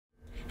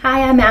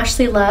Hi, I'm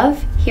Ashley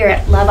Love here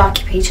at Love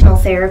Occupational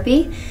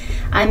Therapy.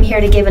 I'm here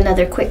to give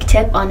another quick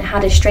tip on how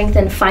to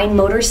strengthen fine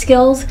motor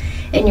skills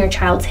in your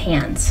child's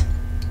hands.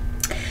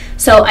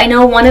 So I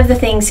know one of the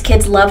things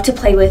kids love to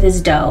play with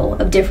is dough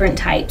of different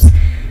types.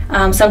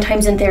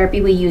 Sometimes in therapy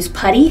we use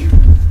putty.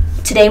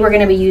 Today we're going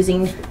to be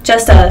using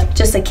just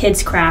a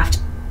kid's craft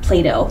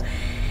Play-Doh.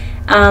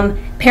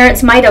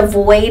 Parents might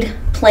avoid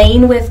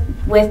playing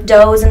with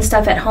doughs and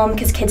stuff at home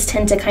because kids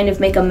tend to kind of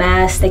make a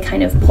mess. They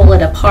kind of pull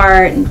it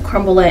apart and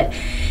crumble it,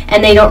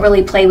 and they don't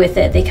really play with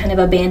it. They kind of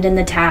abandon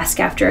the task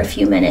after a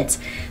few minutes.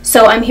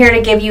 So I'm here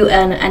to give you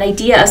an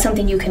idea of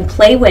something you can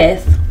play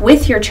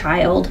with your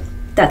child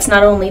that's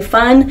not only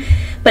fun,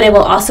 but it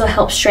will also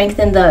help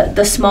strengthen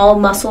the small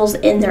muscles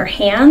in their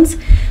hands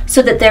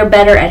so that they're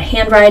better at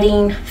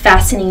handwriting,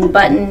 fastening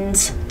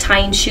buttons,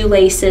 tying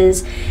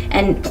shoelaces,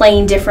 and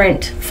playing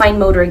different fine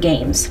motor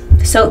games.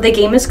 So the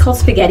game is called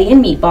Spaghetti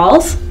and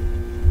Meatballs,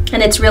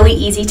 and it's really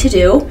easy to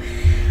do.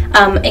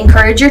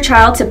 Encourage your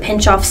child to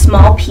pinch off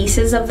small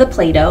pieces of the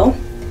Play-Doh,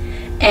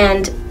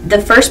 and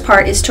the first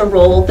part is to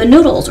roll the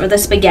noodles or the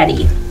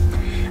spaghetti.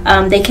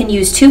 They can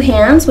use two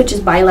hands, which is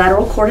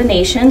bilateral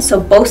coordination, so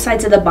both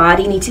sides of the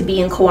body need to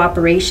be in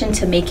cooperation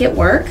to make it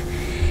work.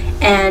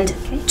 And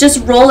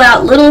just roll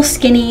out little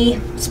skinny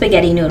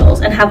spaghetti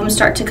noodles and have them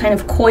start to kind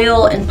of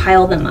coil and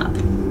pile them up.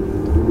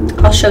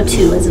 I'll show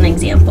two as an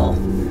example.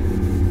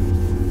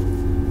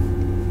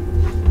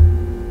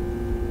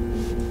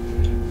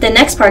 The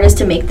next part is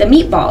to make the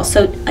meatballs.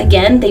 So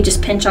again, they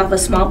just pinch off a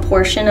small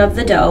portion of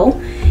the dough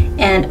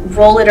and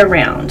roll it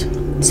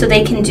around. So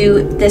they can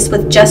do this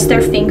with just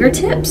their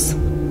fingertips,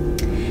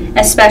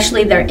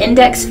 especially their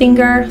index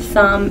finger,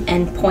 thumb,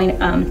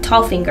 and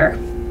tall finger,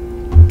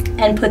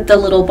 and put the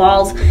little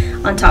balls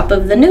on top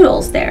of the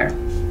noodles there.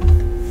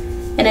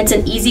 And it's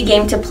an easy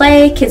game to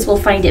play. Kids will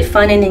find it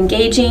fun and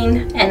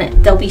engaging,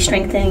 and they'll be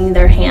strengthening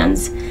their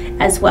hands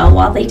as well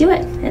while they do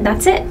it. And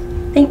that's it.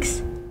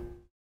 Thanks.